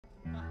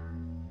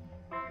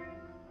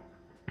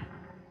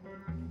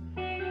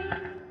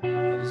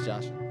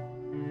Thanks, Josh.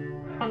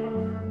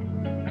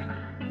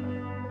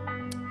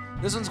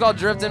 This one's called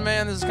Drifting,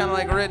 man. This is kind of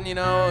like written, you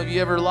know, have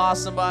you ever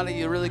lost somebody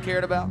you really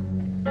cared about?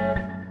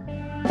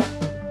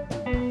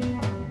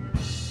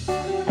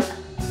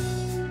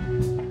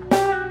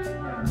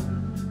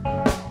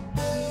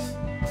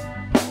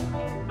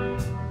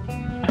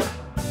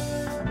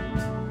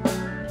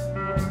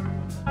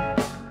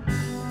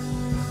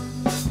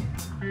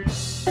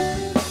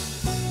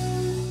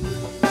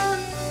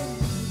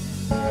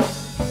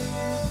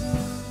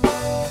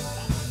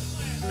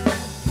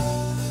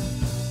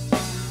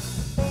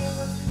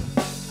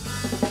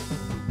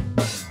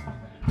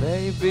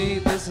 Baby,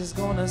 this is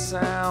gonna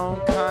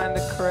sound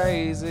kinda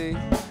crazy,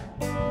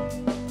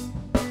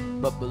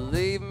 but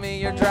believe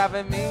me, you're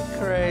driving me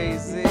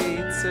crazy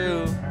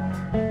too.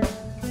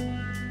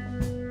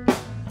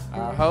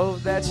 I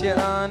hope that you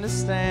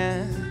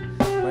understand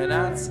when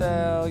I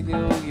tell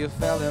you you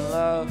fell in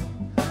love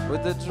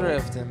with the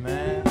drifting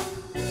man.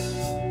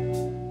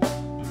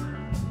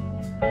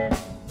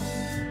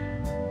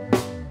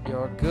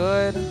 You're a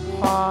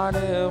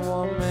good-hearted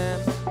woman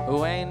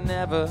who ain't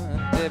never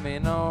did me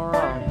no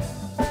wrong,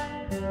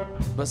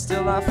 but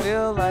still I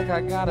feel like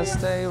I gotta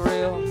stay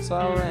real, so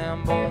I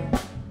ramble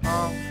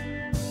on.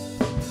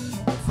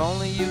 If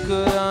only you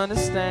could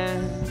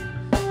understand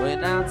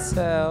when I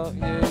tell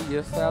you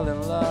you fell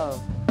in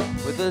love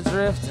with the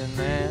drifting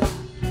man.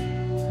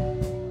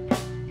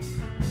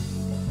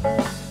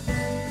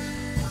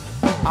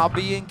 I'll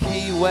be in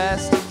Key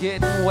West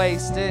getting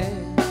wasted,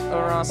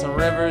 or on some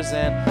rivers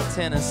in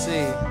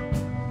Tennessee.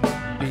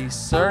 Be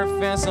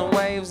surfing some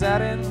waves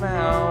out in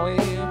Maui,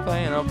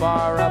 playing a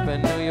bar up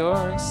in New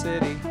York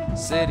City.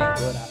 But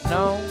I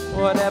know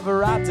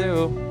whatever I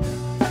do,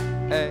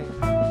 hey,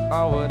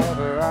 or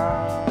whatever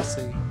I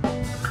see,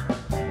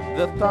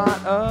 the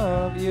thought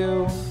of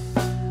you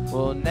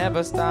will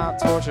never stop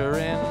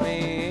torturing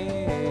me.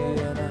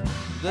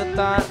 The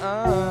thought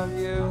of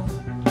you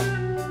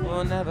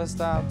will never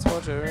stop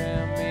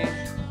torturing me.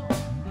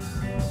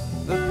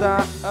 The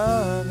thought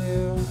of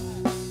you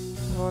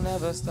will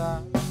never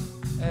stop.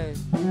 Hey.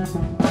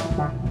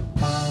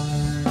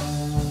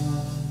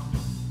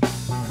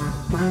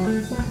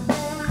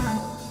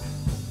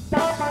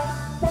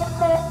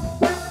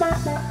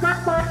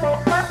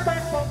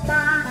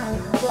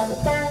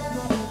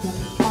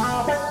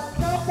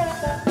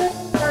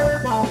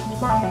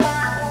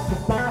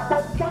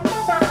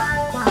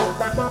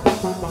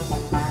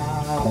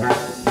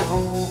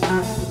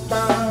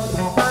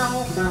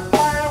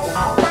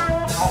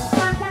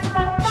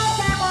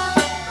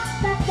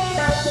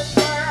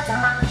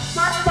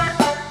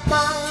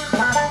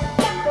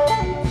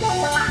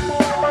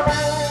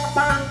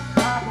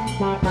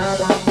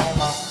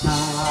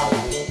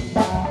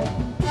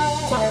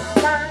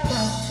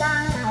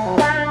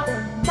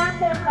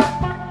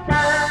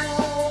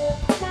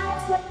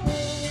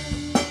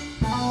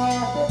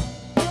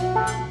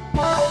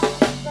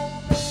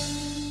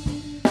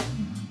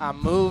 I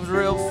moved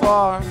real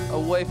far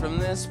away from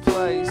this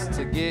place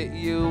to get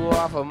you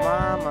off of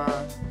my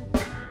mind.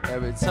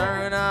 Every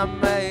turn I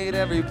made,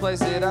 every place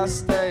that I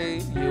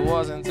stayed, you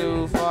wasn't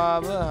too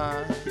far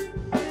behind.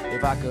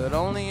 If I could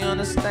only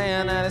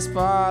understand that it's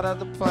part of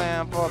the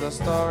plan for the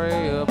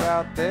story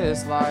about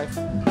this life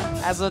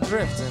as a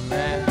drifting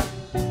man.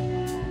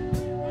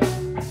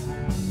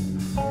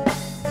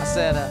 I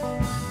said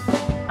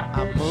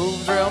I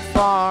moved real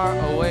far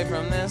away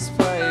from this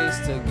place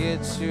to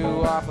get you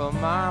off of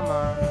my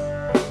mind.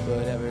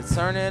 But every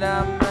turn that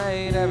I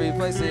made, every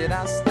place that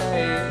I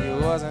stayed, you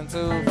wasn't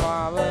too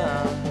far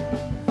behind.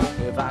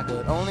 If I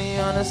could only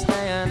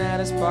understand that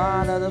it's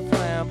part of the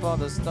plan for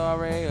the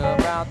story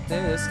about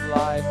this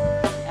life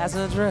as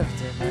a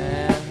drifting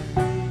man.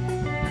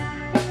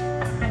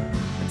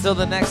 Until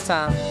the next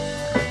time,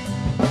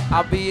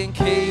 I'll be in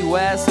Key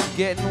West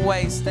getting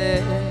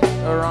wasted,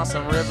 or on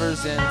some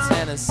rivers in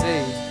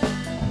Tennessee.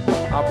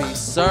 I'll be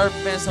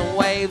surfing some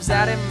waves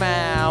out in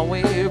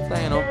Maui,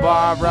 playing a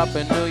bar up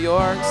in New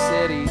York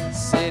City.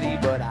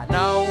 But I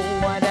know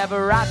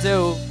whatever I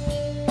do,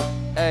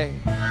 hey,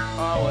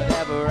 or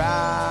whatever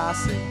I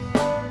see,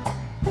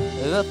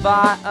 the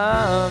thought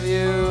of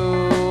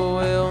you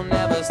will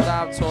never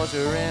stop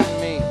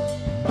torturing me.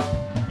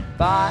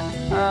 Thought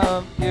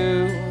of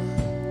you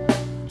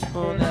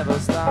will never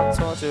stop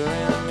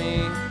torturing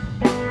me.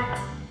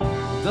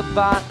 The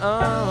thought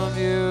of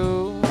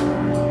you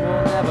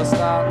will never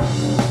stop.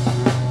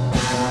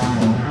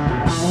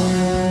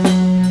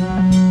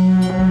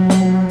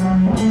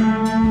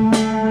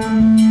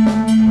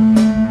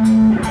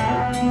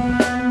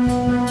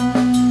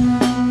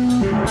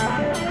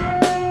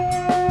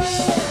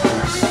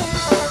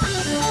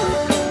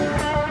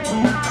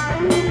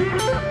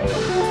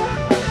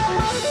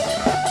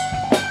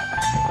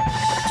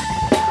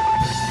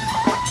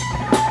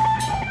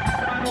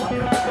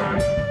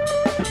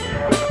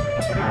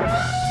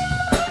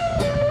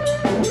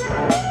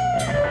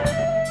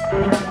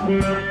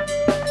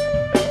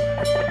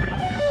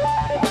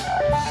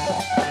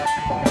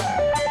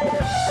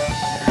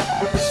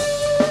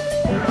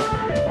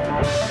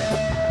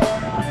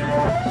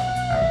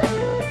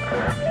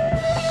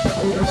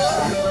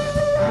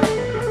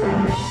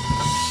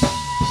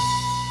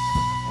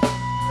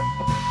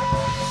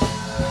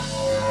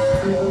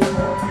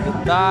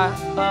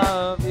 thought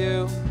of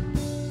you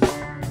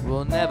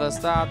will never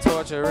stop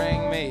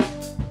torturing me.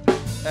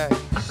 Hey,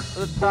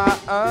 the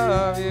thought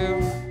of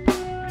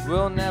you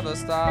will never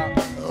stop.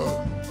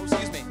 Oh,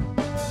 excuse me.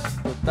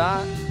 The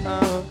thought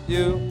of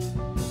you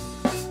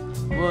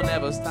will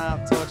never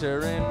stop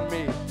torturing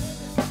me.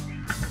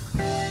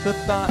 The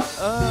thought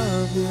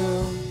of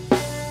you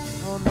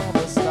will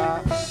never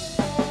stop.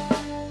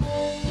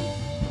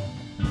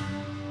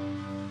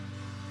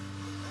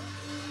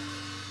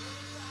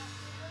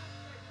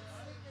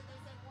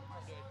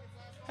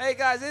 Hey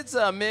guys, it's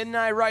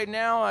midnight right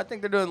now. I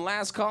think they're doing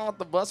last call at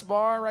the bus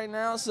bar right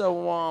now.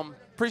 So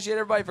appreciate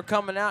everybody for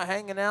coming out,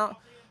 hanging out.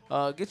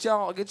 Get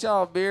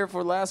y'all a beer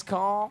for last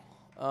call.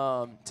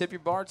 Tip your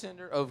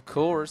bartender, of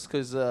course,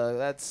 because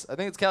I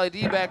think it's Kelly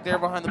D back there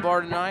behind the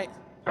bar tonight.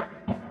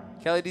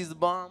 Kelly D's the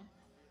bomb.